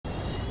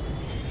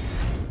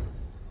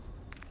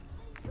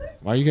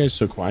Why are you guys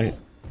so quiet?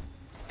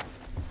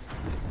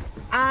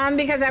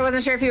 Because I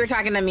wasn't sure if you were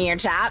talking to me or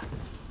chat.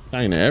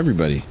 Talking to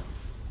everybody.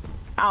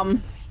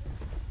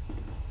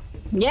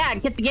 Yeah,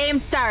 get the game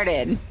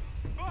started.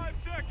 5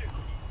 seconds.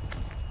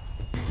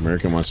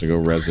 American wants to go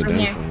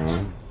residential.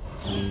 Huh?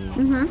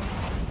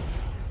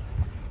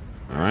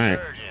 All right.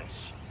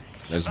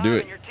 Let's do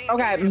it.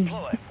 Okay,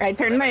 I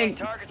turned my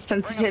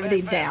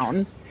sensitivity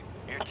down.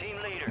 Your team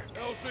leader.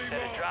 Set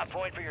a drop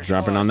point for your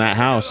Dropping on that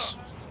house.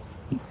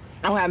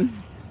 Okay.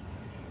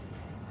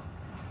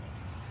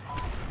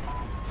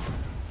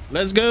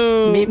 Let's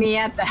go. Meet me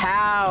at the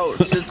house.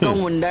 It's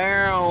going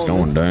down. It's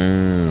going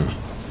down.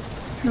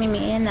 Meet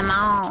me in the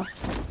mall.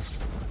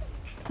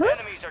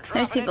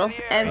 There's people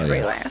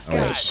everywhere. Oh,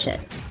 yeah. Holy shit.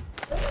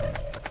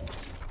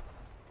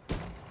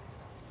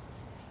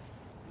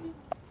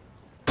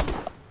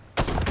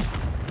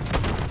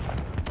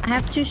 I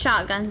have 2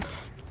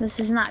 shotguns. This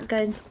is not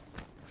good.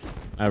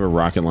 I have a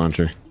rocket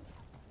launcher.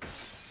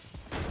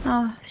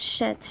 Oh,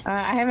 shit.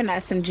 I have an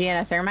SMG and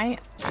a thermite.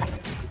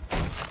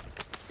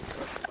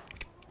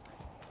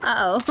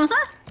 Uh-oh.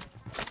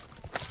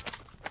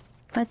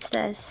 What's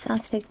this? I'll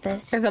take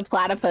this. There's a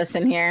platypus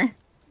in here.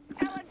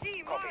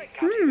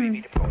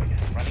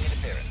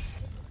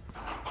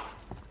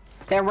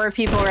 There were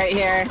people right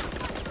here.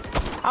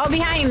 Oh,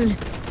 behind.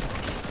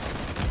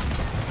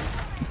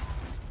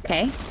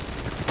 Okay.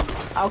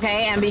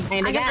 Okay, and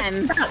behind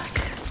again. Got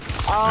stuck.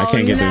 Oh, I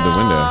can't get through the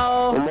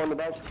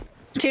window.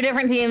 2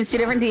 different teams. 2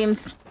 different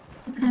teams.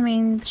 I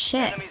mean,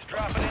 shit. Enemies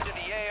dropping into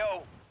the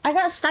AO. I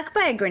got stuck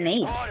by a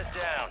grenade. Squad is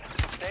down.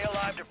 Stay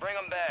alive to bring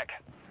them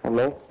back.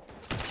 Hello?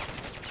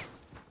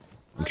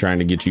 I'm trying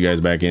to get you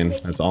guys back in.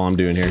 That's all I'm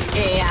doing here.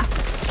 Yeah.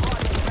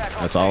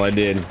 That's all I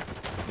did.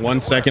 1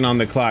 second on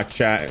the clock,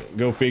 chat.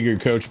 Go figure.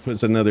 Coach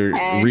puts another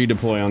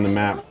redeploy on the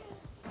map.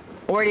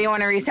 Where do you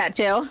want to reset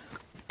to?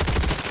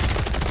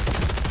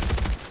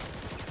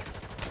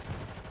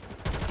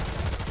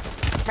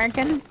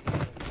 American?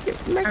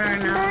 I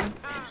don't know.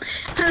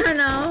 I don't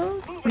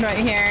know. Right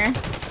here.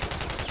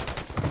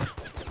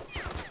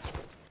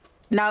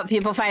 No,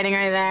 people fighting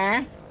right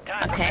there.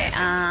 Okay,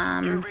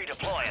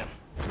 Redeploying.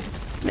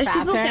 there's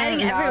people fighting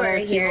No, everywhere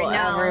there's here. people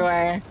No.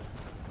 everywhere.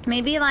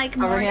 Maybe like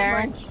more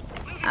here? towards...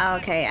 Oh,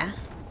 okay, yeah.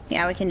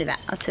 Yeah, we can do that.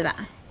 Let's do that.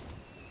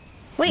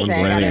 Wait, One's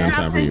landing on drop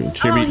top of you. in-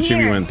 Chibi, oh, Chibi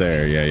here. went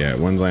there. Yeah, yeah.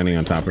 One's landing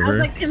on top of I was her.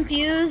 like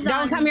confused.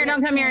 Don't come here,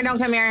 don't come here, don't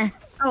come here.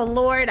 Oh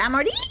Lord, I'm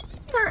already.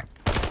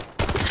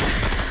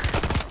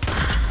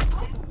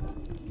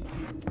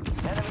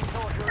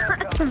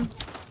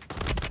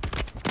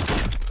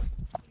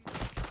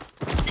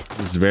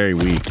 It's very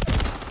weak.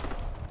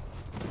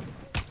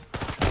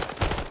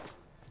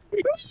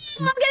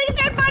 I'm getting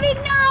third party.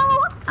 No.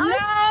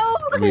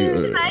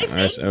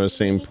 I was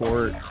saying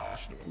port.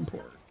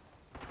 Port.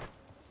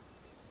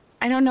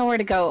 I don't know where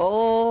to go.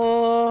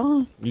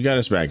 Oh. You got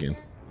us back in.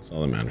 That's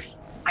all that matters.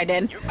 I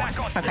did? You're back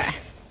on stage. Okay.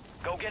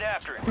 Go get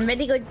after it. I'm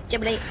ready to go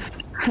jubilate.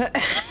 That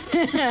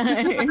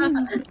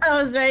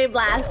was very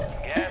blast.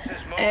 Gas is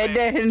It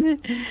moving.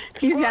 did.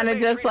 He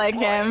sounded just like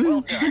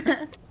him.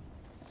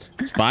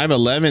 It's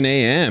 5:11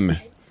 a.m.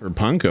 for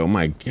Punko.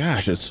 My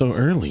gosh, it's so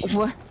early.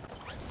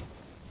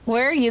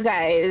 Where are you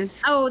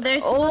guys? Oh,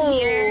 there's people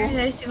here.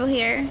 There's people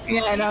here.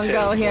 Yeah, don't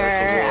go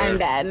here. I'm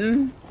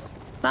dead.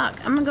 Fuck,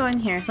 I'm gonna go in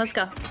here. Let's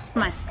go.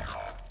 Come on.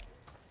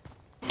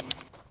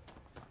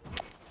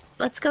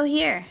 Let's go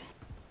here.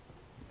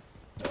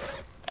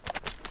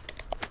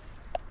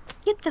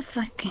 Get the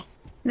fuck.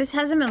 This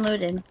hasn't been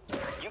looted.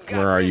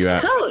 Where are you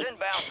at? Coach.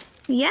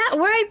 Yeah,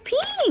 where I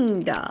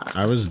pinged.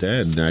 I was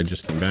dead and I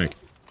just came back.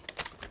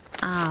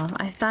 Oh,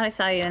 I thought I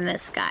saw you in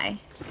this sky.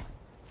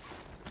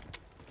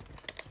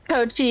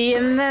 Coachy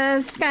in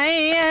the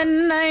sky at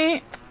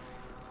night.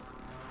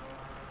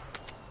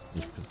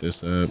 Let's put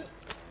this up.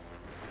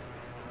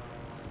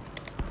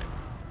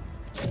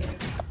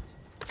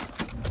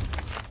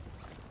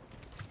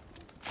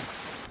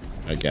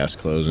 Got gas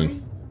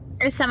closing.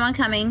 There's someone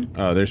coming.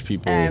 Oh, there's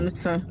people.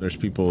 There's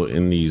people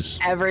in these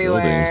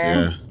everywhere.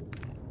 buildings.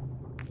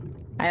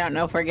 Yeah. I don't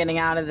know if we're getting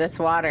out of this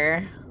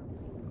water.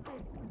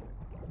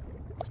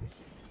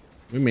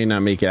 We may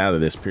not make it out of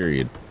this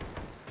period.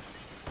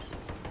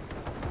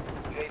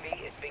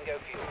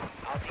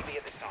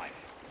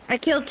 I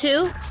killed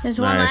 2. There's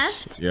one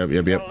left. Yep.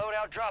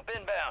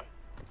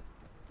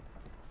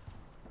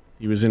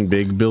 He was in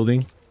big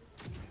building.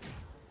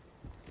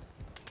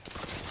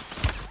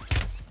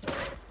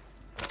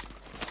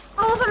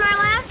 Oh, from our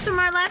left, from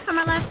our left, from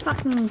our left.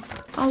 Fucking.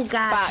 Oh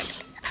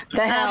gosh. Fuck. The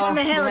hell. From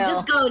the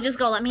hill. Just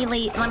go. Let me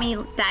lead. Let me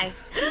die.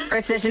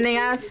 Precisioning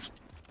us.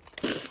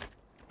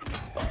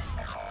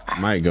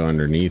 Might go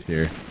underneath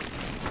here.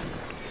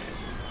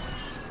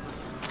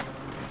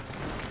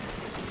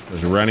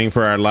 Just running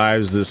for our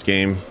lives this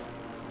game.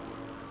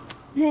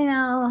 I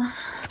know.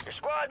 Your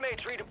squad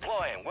mates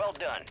redeploying. Well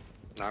done.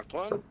 Knocked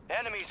one.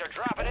 Enemies are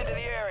dropping into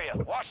the area.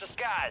 Watch the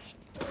skies.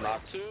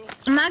 Knocked 2.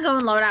 I'm not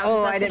going low out.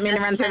 Oh, I didn't mean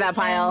to run through that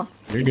pile.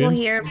 You're People good.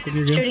 here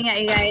You're good. shooting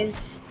at you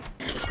guys.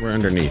 We're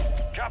underneath.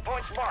 Drop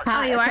points marked.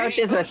 Oh, you are? Coach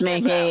is with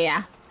me.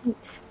 Yeah.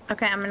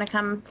 Okay, I'm gonna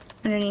come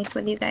underneath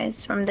with you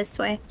guys from this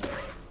way.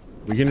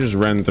 We can just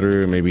run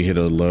through, maybe hit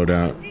a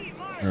loadout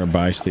or a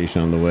buy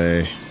station on the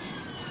way.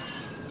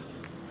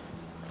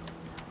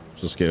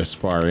 Just get as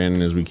far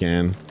in as we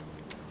can.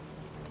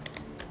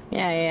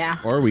 Yeah.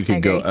 Or we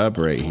could go up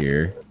right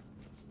here.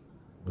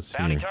 Let's see.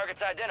 Bounty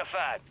targets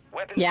identified.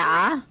 Weapons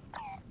Yeah.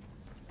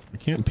 I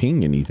can't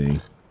ping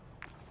anything.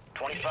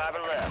 25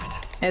 are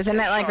left. Isn't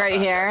it like right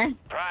here?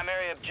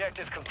 Primary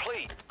objective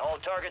complete. All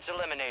targets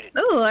eliminated.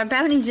 Ooh, our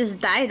bounty just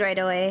died right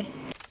away.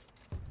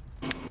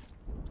 There's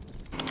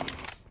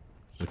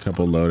a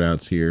couple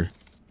loadouts here.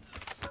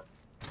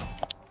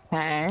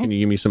 Okay. Can you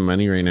give me some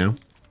money right now?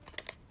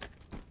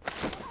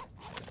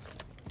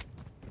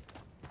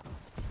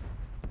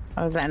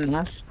 Oh, is that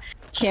enough?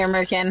 Here,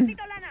 Merkin.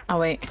 Oh,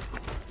 wait.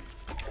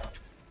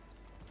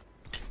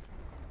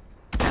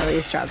 At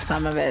least drop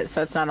some of it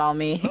so it's not all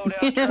me.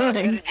 Loadout truck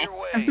headed your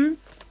way.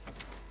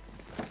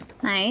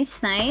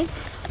 Nice,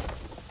 nice.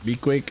 Be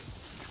quick.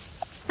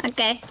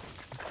 Okay.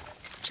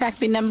 Jack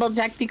be nimble,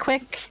 Jack be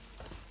quick.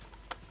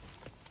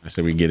 I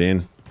said we get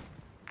in.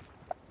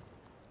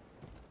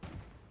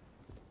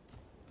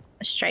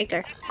 A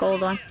striker,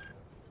 gold one.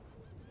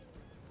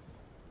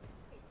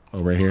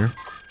 Oh, right here.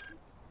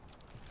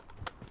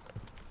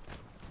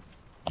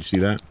 You see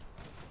that?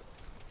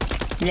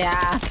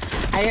 Yeah.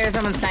 I hear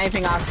someone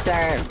sniping off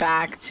their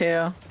back,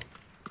 too.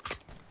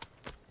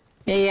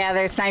 Yeah,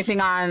 they're sniping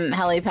on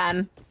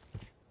helipen.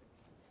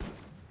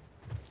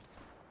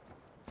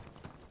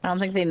 I don't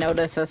think they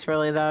noticed us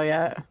really, though,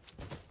 yet.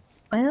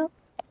 Well,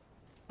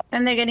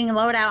 and they're getting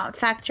loadout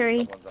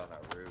factory.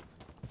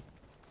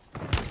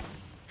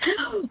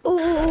 Ooh.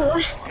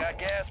 Got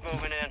gas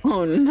moving in.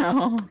 Oh,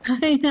 no.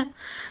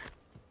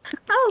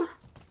 Oh,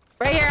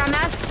 Right here on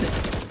us.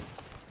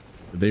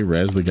 Did they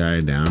res the guy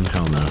down?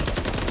 Hell no.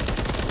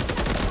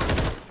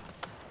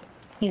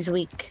 he's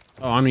weak.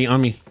 Oh, on me,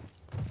 on me.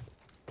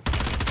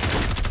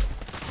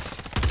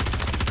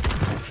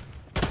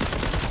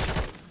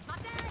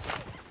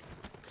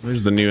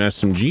 There's the new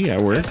SMG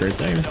at work right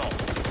there.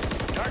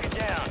 Target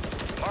down.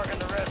 Marking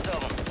the rest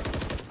of them.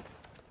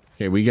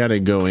 Okay, we gotta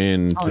go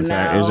in. Oh, Is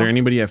no. there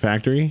anybody at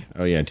factory?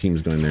 Oh yeah,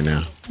 team's going there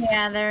now.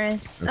 Yeah, there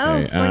is.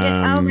 Okay,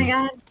 Oh my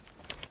god.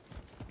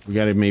 We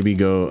gotta maybe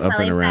go up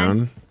and Helipad.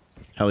 around.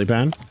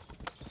 Helipad?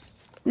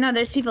 No,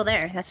 there's people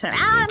there. That's what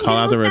I'm Call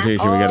out the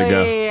rotation. We gotta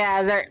go.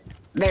 Yeah,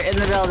 they're in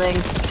the building.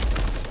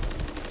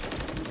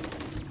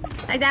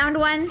 I downed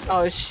one.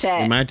 Oh, We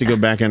shit. might have to go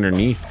back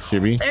underneath,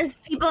 should we? There's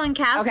people in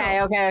castle.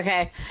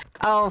 Okay.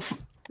 Oh,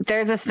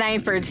 there's a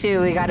sniper,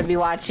 too. We gotta be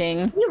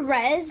watching. You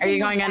res. Are you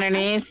going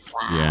underneath?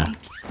 Yeah.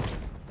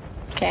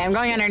 Okay, I'm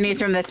going underneath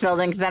from this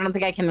building because I don't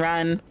think I can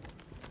run.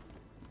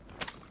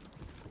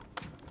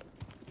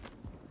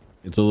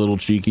 It's a little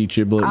cheeky,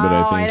 Chiblet, but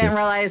Oh, I I think didn't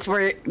realize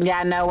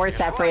we're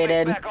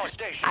separated. Back on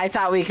station. I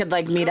thought we could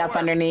like meet up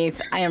underneath.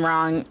 I am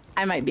wrong.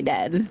 I might be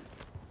dead.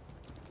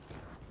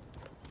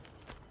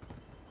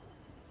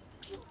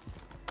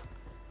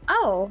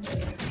 Oh.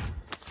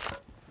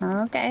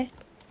 Okay.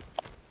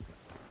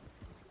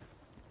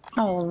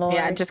 Oh lord.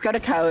 Yeah, just go to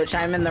coach.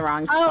 I'm in the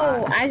wrong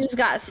Oh, spot. I just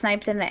got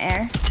sniped in the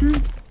air.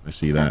 I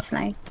see that. That's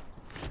nice.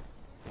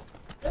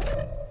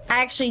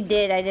 I actually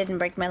did. I didn't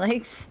break my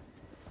legs.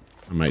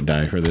 I might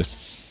die for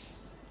this.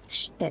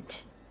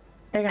 Shit.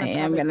 They're I gonna.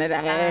 am gonna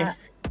die.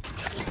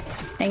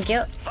 Thank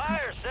you.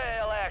 Fire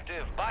sale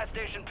active. Buy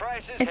station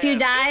prices. If you have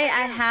die, been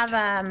I reduced. have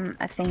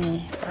a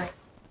thingy.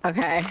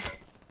 Okay.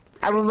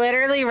 I'm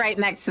literally right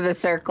next to the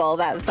circle.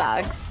 That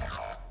sucks.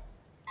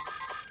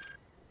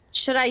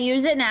 Should I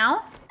use it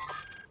now?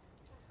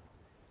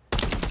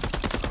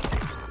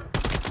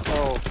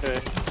 Oh, okay.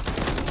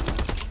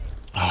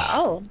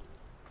 Oh.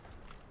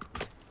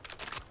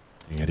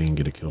 I didn't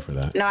get a kill for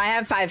that. No, I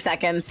have 5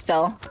 seconds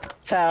still.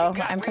 So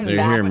I'm coming They're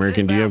back. here,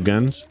 Merkin. Do you have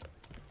guns?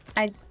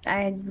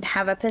 I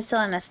have a pistol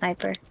and a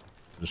sniper.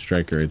 The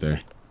striker right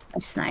there.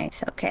 That's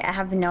nice. Okay, I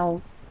have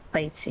no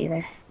plates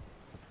either.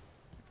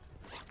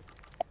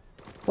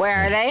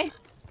 Where are they?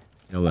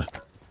 Yalla.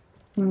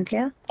 Thank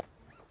you.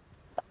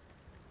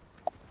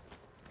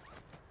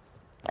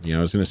 Yeah,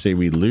 I was gonna say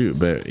we loot,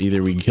 but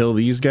either we kill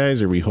these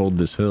guys or we hold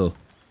this hill.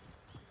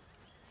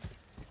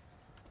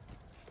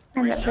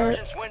 And the boot.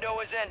 Resurgence window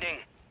is ending.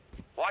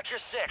 Watch your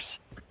 6.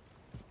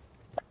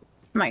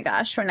 Oh my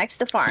gosh, we're next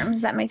to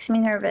farms. That makes me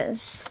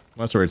nervous.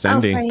 Well, that's where it's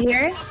ending. Oh, right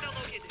here?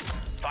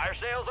 Fire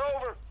sale's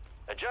over.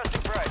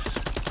 Adjusting price.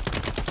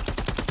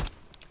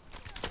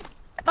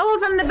 Oh,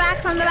 from the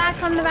back, from the back,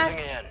 from the Closing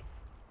back.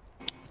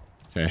 in.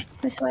 Okay.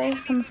 This way,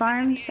 from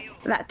farms.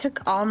 That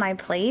took all my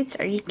plates?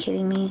 Are you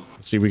kidding me?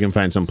 Let's see if we can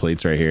find some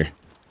plates right here.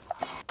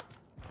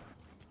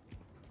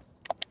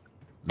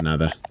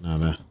 Nada.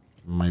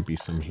 Might be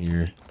some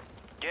here.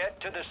 Get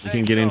to the You safe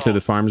can get into zone.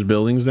 the farms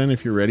buildings then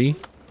if you're ready.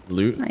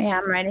 Loot. Yeah,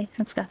 I'm ready.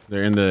 Let's go.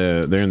 They're in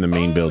the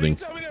main building.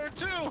 Tell me there were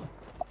 2.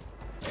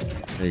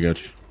 There you go.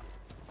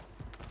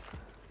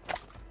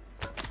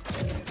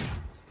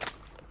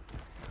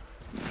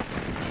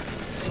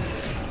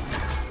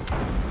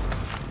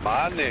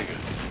 My nigga.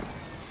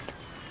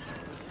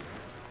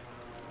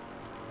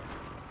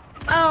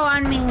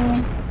 on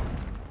me.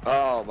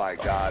 Oh my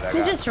god.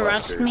 He just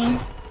rushed me.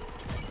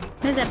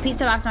 There's a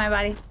pizza box on my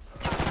body.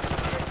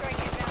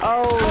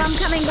 Oh, I'm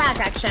coming back,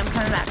 actually. I'm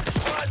coming back.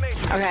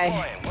 okay.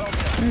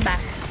 I'm back.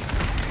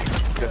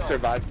 Just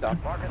survive stuff.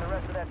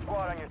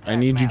 I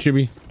need you,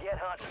 Chibi.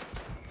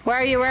 Where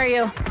are you? Where are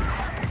you?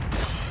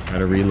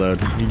 Gotta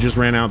reload. You just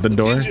ran out the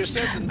door.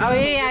 Oh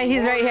yeah,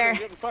 he's right here.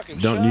 You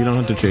don't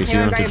have to chase. You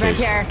don't have to right chase.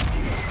 back here.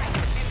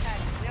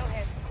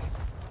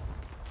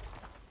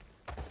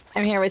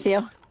 I'm here with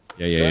you.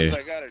 Yeah.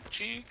 I got her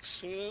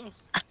cheeks, you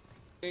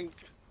know.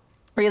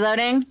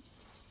 Reloading.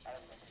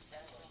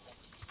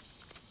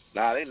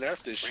 Nah, they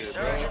nerfed this shit,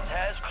 bro. Resurgence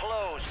has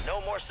closed.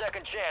 No more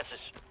second chances.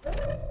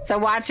 So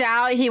watch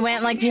out. He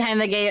went like behind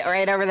the gate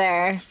right over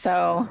there.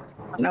 So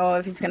I don't know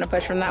if he's gonna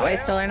push from that way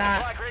still or not.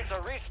 Supply crates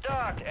are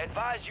restocked.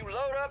 Advise you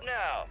load up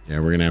now.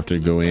 Yeah, we're gonna have to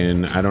go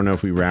in. I don't know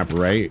if we wrap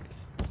right.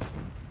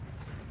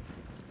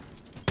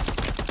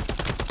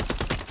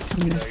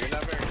 No, you're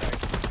not very nice.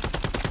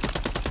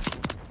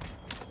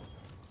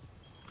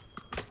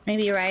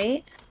 Maybe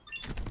right.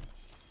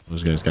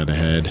 Those guys got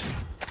ahead.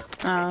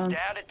 Down to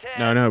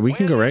 10. No, we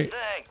can go right.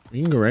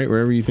 We can go right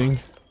wherever you think.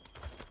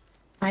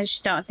 I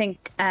just don't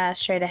think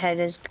straight ahead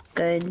is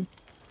good.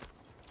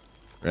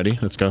 Ready?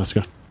 Let's go. Let's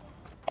go.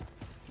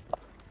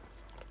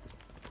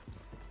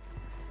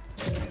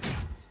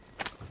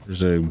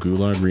 There's a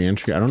gulag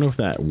reentry. I don't know if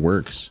that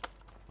works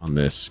on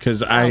this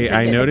because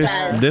I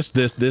noticed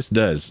this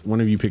does. One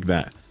of you pick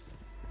that.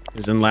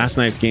 Because in last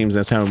night's games,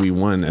 that's how we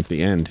won at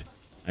the end.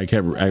 I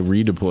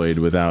redeployed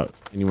without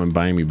anyone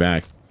buying me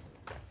back.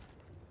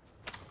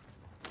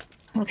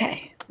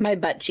 Okay. My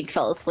butt cheek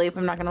fell asleep.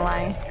 I'm not gonna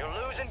lie. You're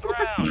losing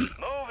ground.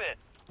 Move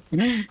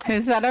it.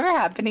 Has that ever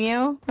happened to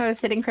you? I was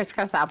hitting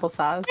crisscross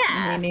applesauce.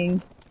 Yeah.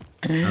 Meaning...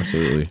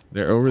 Absolutely.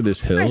 They're over this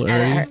hill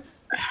already.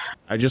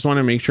 I just want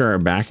to make sure our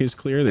back is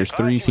clear. There's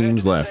 3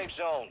 teams left.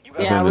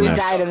 Yeah, the we next.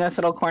 died in this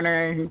little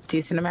corner a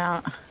decent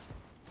amount.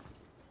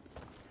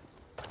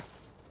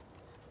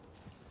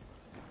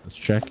 Let's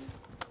check.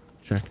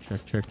 Check.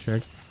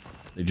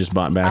 They just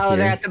bought back here. Oh,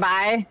 they're at the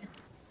buy?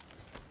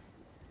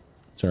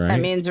 It's all right. That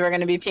means we're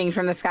going to be pinged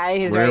from the sky.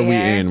 He's Where right are we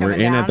here, in? We're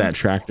coming in down. at that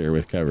tractor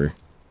with cover.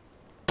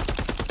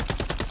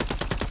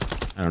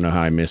 I don't know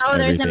how I missed Oh,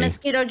 there's everything. a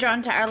mosquito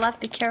drone to our left.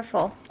 Be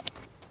careful.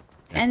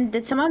 And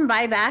did someone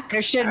buy back?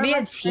 There should be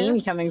a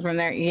team coming from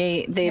there.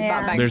 Yeah, they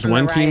bought back There's from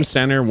one the team right.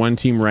 center, one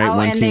team right, Oh,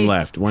 one and team they-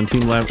 left. One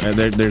team left.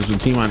 There's a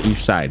team on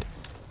each side.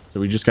 So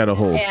we just got to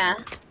hold. Yeah.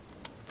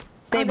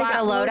 They bought a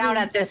loadout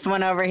at this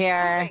one over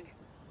here.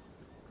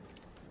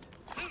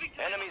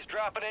 Enemies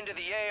dropping into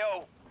the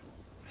AO.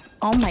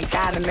 Oh my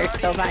god, and they're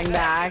still buying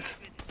back.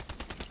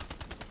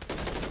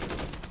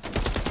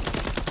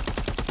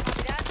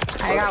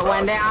 I got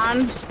one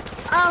down.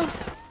 Oh.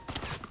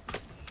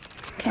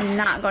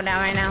 Cannot go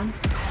down right now.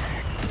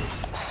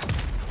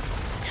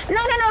 No,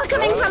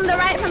 coming from the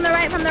right.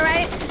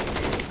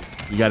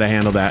 You got to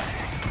handle that.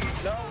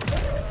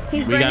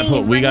 He's We got burning, pull.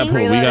 he's We got pull.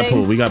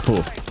 burning. We got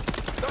pull.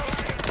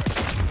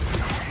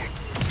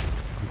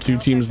 2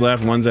 teams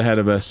left. One's ahead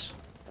of us.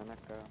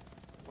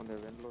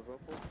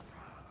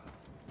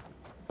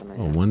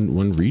 Oh,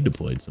 one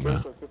redeployed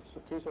somehow.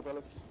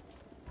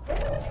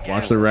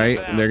 Watch the right.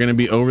 They're gonna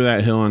be over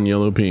that hill on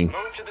yellow ping. Move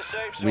to the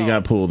safe zone. We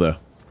got pull though.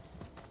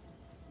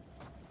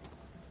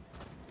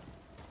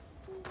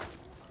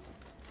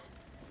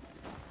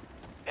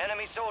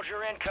 Enemy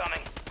soldier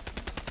incoming.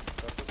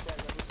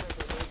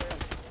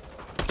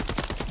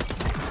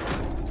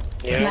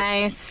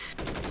 Nice.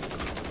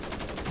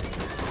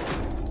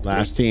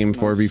 Last team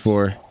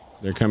 4v4.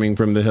 They're coming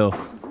from the hill.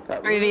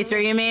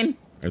 3v3, you mean?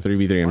 Or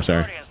 3v3. I'm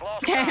sorry. Guardians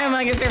lost Okay, I'm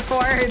like, is there 4?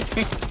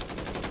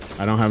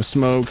 I don't have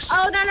smokes.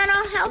 Oh, no,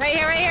 help. Right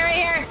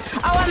here.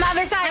 Oh, on the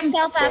other side.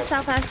 Self.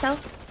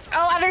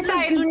 Oh, other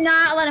side. Do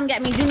not let him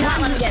get me. Do not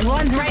let him get me.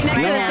 One's right next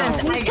to the now.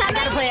 fence. I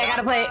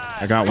gotta play.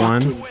 I got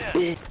one.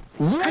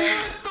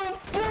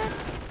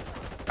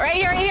 Right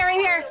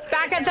here.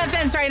 Back at the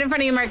fence right in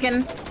front of you,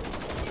 Merkin.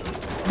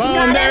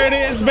 Boom! There it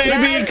is, baby.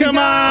 Let's Come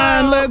go.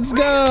 on, let's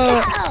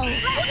go.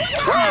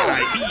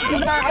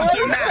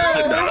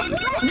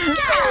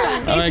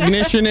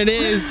 Ignition it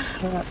is.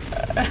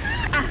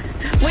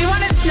 We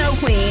wanted Snow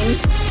Queen.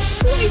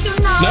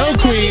 Snow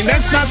Queen.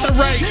 That's not the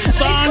right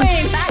song.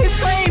 Ice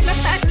Queen.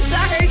 I'm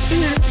sorry.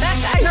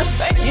 That's Ice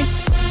Queen.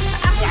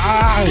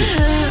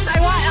 I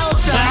want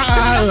Elsa.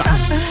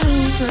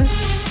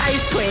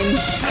 Ice Queen.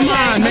 Come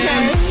on,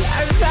 man.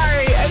 I'm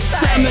sorry.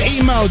 And the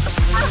emotes.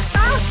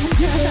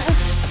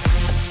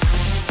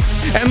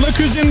 And look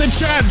who's in the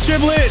trap,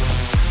 Chiblet.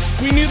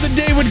 We knew the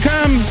day would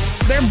come.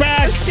 They're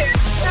back.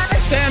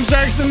 Sam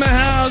Shark's in the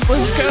house.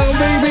 Let's go,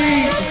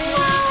 baby.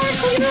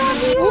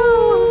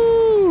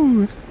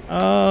 Woo.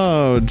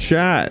 Oh,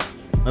 chat.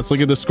 Let's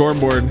look at the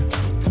scoreboard.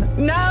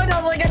 No,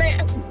 don't look at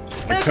it.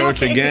 The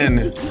coach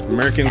again.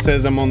 Merkin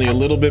says I'm only a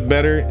little bit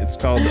better. It's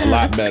called a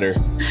lot better.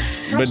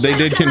 But they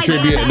did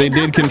contribute. They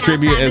did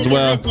contribute as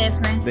well.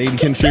 They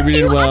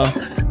contributed well.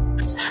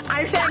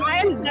 I said I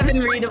had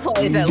 7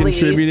 redeploys at least.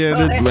 Contributed.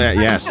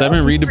 Yeah,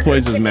 7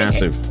 redeploys is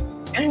massive.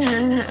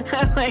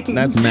 Like,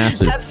 That's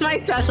massive. That's my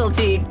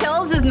specialty.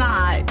 Kills is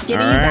not. Getting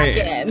All right,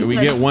 back in. we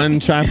get one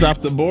chopped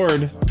off the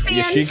board.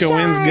 Ashika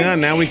wins gun.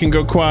 Now we can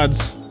go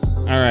quads.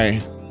 All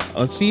right,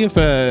 let's see if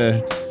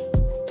the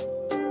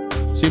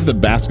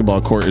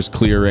basketball court is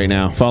clear right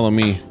now. Follow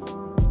me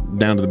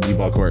down to the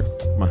b-ball court.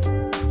 Come on.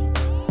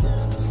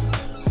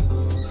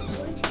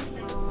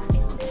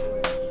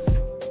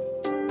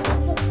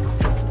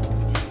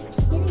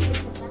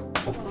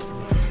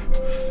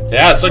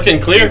 Yeah, it's looking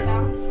clear.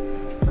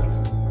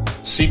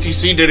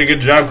 CTC did a good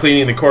job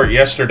cleaning the court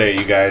yesterday,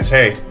 you guys.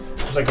 Hey,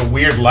 there's like a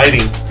weird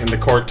lighting in the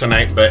court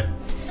tonight, but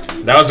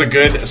that was a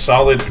good,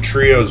 solid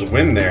trios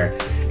win there.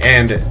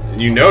 And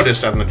you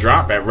noticed on the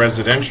drop at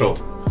Residential,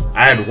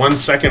 I had 1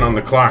 second on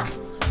the clock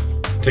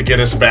to get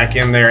us back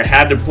in there.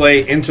 Had to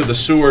play into the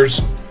sewers.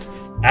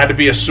 Had to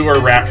be a sewer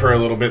rat for a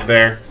little bit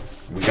there.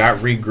 We got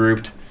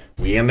regrouped.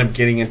 We end up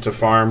getting into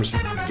farms,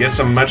 get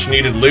some much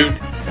needed loot,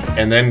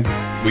 and then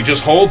we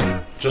just hold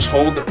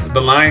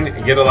the line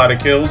and get a lot of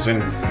kills.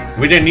 And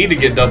we didn't need to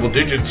get double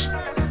digits.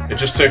 It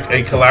just took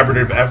a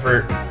collaborative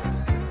effort,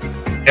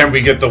 and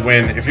we get the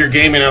win. If you're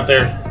gaming out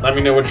there, let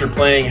me know what you're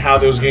playing, how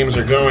those games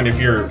are going. If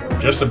you're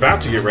just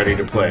about to get ready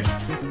to play,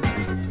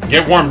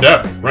 get warmed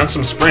up, run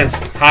some sprints,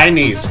 high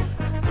knees,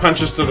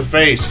 punches to the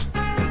face,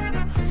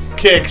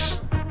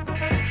 kicks.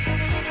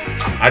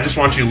 I just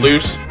want you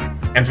loose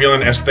and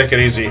feeling as thick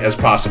and easy as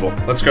possible.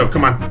 Let's go.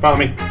 Come on, follow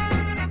me.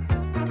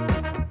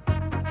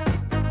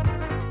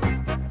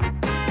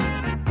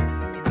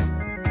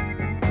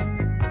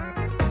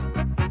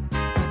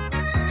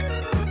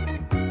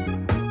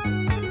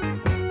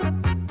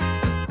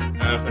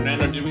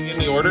 Fernando, did we get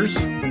any orders?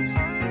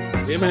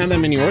 We haven't had that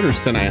many orders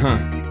tonight, huh?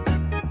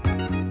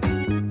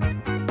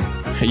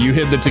 You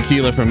hid the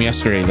tequila from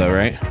yesterday, though,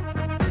 right?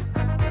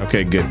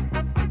 Okay, good.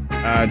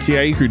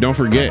 TIE crew, don't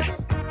forget.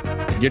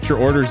 Get your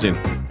orders in.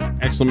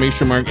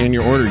 Exclamation mark in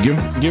your order.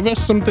 Give us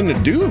something to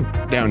do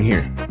down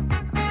here.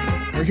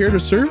 We're here to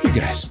serve you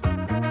guys.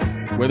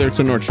 Whether it's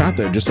a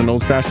horchata, just an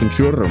old-fashioned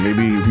churro.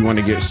 Maybe if you want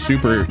to get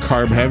super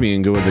carb heavy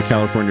and go with the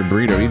California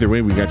burrito. Either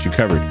way, we got you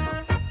covered.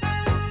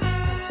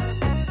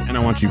 And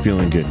I want you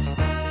feeling good.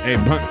 Hey,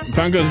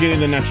 Pango's getting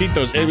the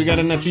nachitos. Hey, we got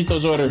a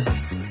nachitos order.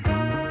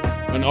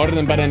 An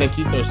orden para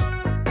nachitos.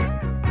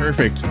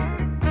 Perfect.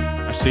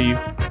 I see you.